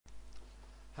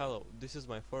Hello, this is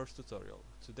my first tutorial.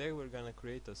 Today we're gonna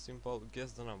create a simple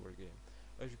guess the number game.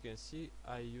 As you can see,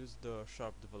 I used the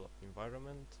Sharp developed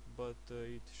environment, but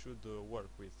it should work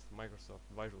with Microsoft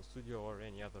Visual Studio or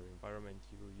any other environment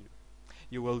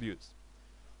you will use.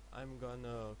 I'm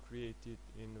gonna create it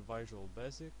in Visual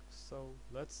Basic, so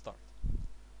let's start.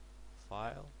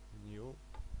 File, New,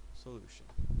 Solution.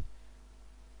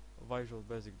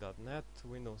 VisualBasic.net,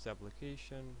 Windows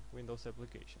Application, Windows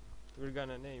Application. We're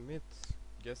gonna name it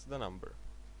Guess the Number.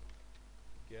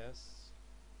 Guess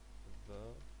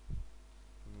the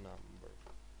number.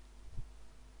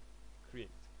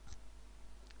 Create.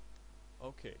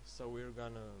 Okay, so we're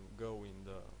gonna go in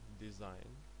the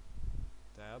Design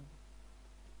tab,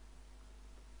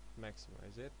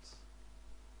 maximize it,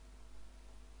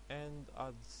 and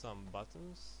add some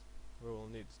buttons. We will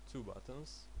need two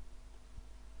buttons,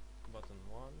 button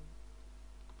 1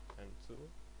 and 2.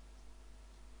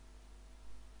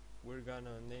 We're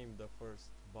gonna name the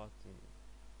first button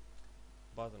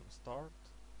Start,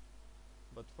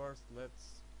 but first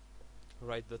let's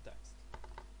write the text.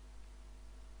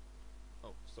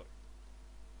 Oh, sorry.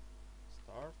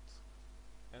 Start,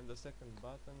 and the second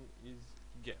button is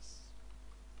Guess.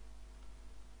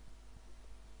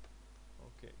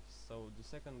 Okay, so the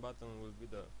second button will be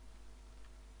the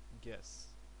Guess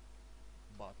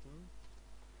button,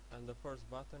 and the first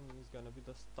button is gonna be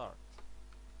the Start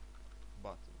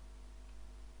button.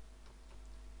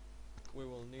 We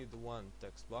will need one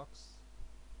text box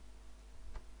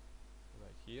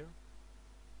right here,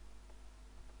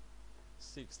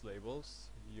 6 labels,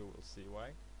 you will see why.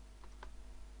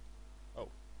 Oh,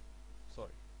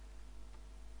 sorry,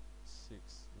 6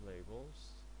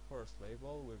 labels. First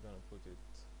label, we're gonna put it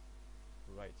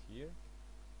right here.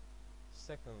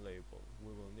 Second label,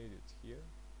 we will need it here.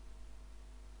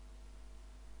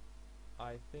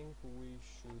 I think we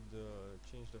should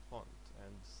change the font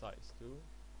and size too.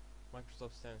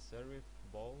 Microsoft Sans Serif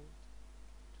bold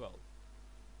 12,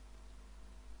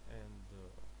 and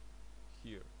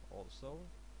here also.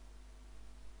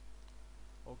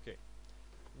 Okay,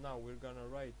 now we're gonna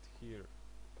write here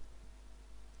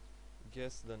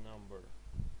guess the number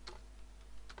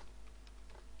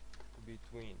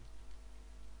between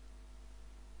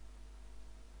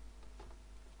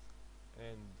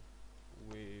and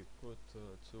we put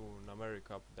two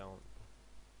numeric up down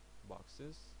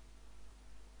boxes,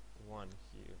 one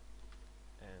here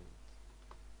and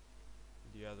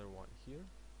the other one here.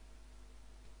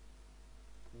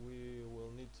 We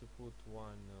will need to put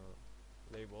one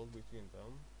label between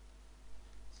them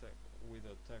with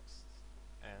a text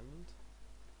and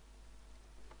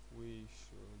we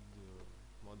should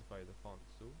modify the font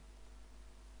too,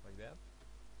 like that.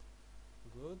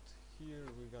 Good. Here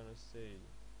we're gonna say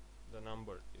the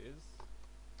number is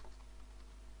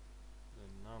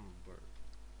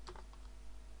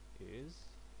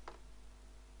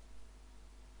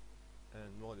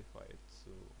and modify it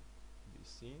to be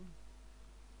seen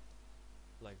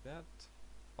like that.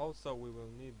 Also we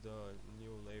will need a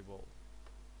new label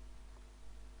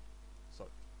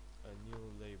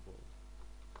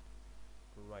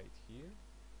right here.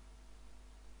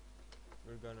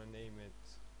 We're gonna name it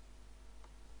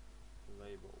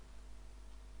label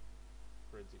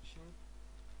prediction,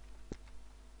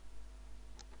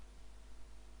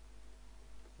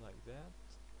 like that,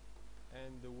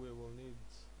 and we will need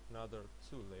another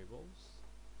two labels,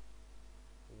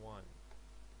 one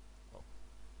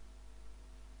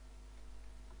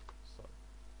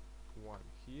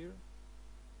here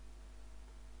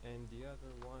and the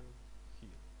other one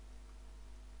here.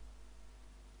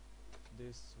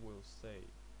 This will say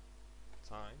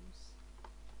times,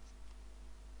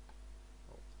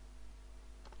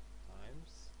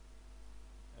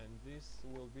 and this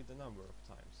will be the number of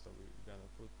times, so we're gonna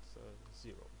put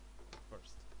 0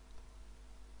 first,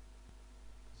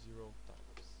 0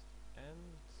 times.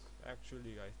 And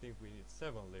actually I think we need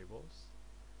 7 labels.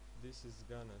 This is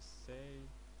gonna say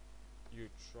you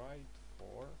tried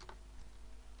for,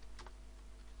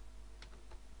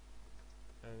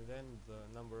 and then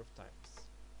the number of times.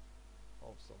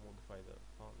 Also modify the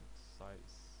font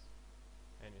size,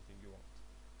 anything you want.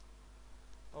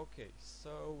 Okay,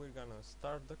 so we're gonna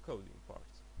start the coding part.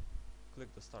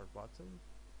 Click the start button.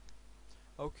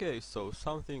 Okay, so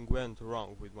something went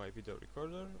wrong with my video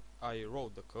recorder. I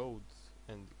wrote the code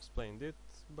and explained it,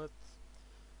 but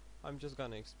I'm just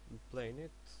gonna explain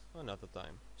it another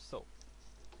time. So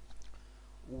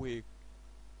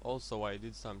I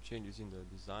did some changes in the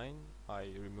design.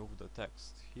 I removed the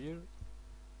text here,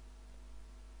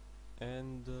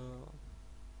 and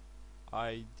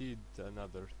I did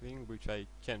another thing which I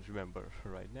can't remember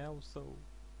right now, so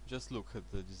just look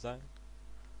at the design.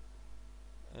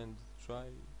 and try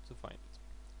to find it.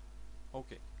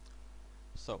 Okay,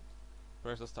 so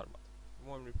press the start button.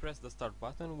 When we press the start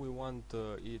button, we want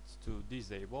it to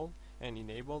disable and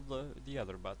enable the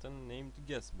other button named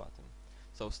guess button.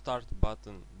 So start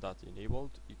button dot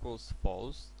enabled equals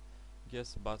false,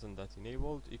 guess button dot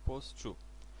enabled equals true.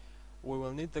 We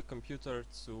will need the computer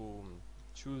to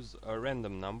choose a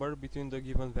random number between the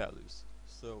given values.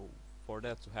 So for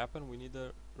that to happen, we need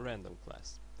a random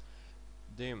class.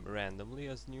 Dim randomly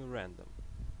as new random.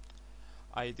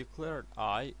 I declared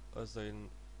I as an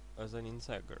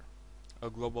integer, a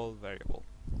global variable.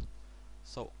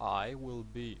 So I will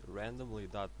be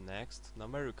randomly.Next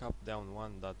numeric up down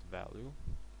one dot value,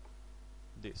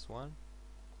 this one,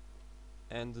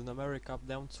 and numeric up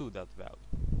down two dot value,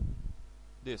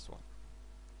 this one.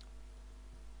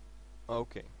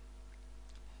 Okay.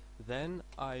 Then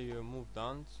I moved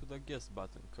on to the guess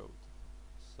button code.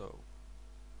 So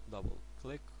double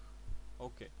click.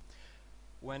 Okay.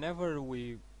 Whenever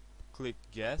we click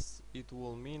guess, it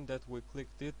will mean that we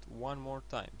clicked it one more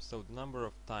time. So the number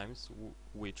of times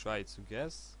we try to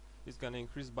guess is gonna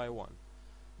increase by 1.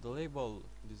 The label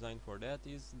designed for that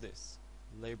is this,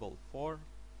 label 4,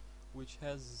 which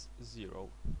has 0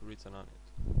 written on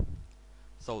it.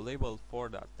 So label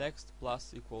 4.text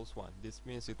plus equals 1. This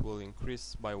means it will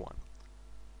increase by 1.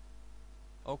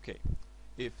 Okay,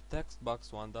 if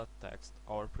textbox1.text,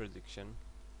 our prediction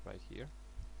right here,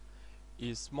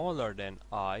 is smaller than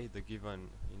I, the given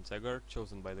integer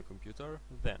chosen by the computer,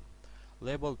 then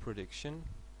label prediction,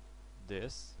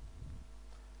 this,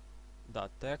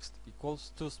 dot text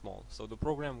equals too small. So the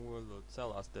program will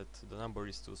tell us that the number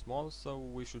is too small, so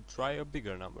we should try a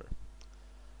bigger number.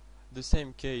 The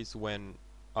same case when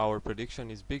our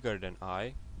prediction is bigger than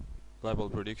I, label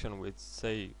prediction would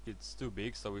say it's too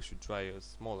big, so we should try a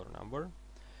smaller number.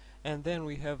 And then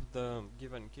we have the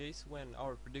given case when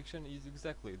our prediction is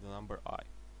exactly the number I.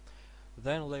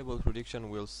 Then label prediction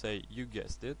will say you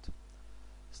guessed it.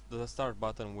 The start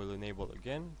button will enable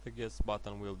again, the guess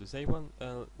button will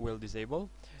disable,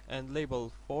 and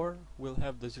label 4 will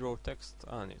have the 0 text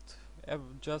on it.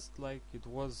 Just like it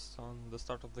was on the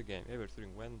start of the game,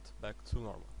 everything went back to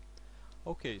normal.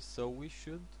 Okay, so we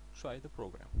should try the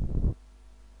program.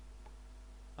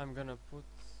 I'm gonna put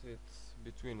it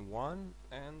between 1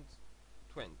 and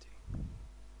 20.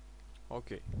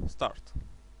 Okay, start.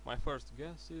 My first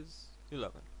guess is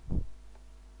 11.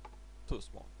 Too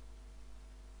small.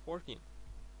 14.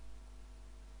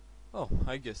 Oh,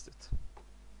 I guessed it.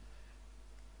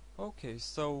 Okay,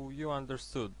 so you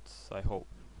understood, I hope,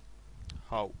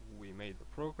 how we made the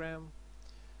program.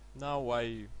 Now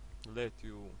I let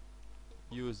you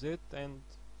use it and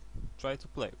try to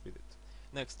play with it.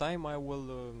 Next time I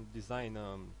will design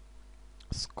a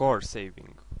score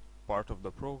saving part of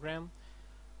the program,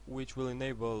 which will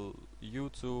enable you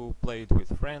to play it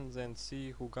with friends and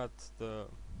see who got the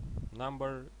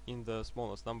number in the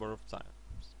smallest number of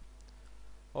times.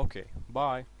 Okay,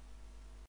 bye.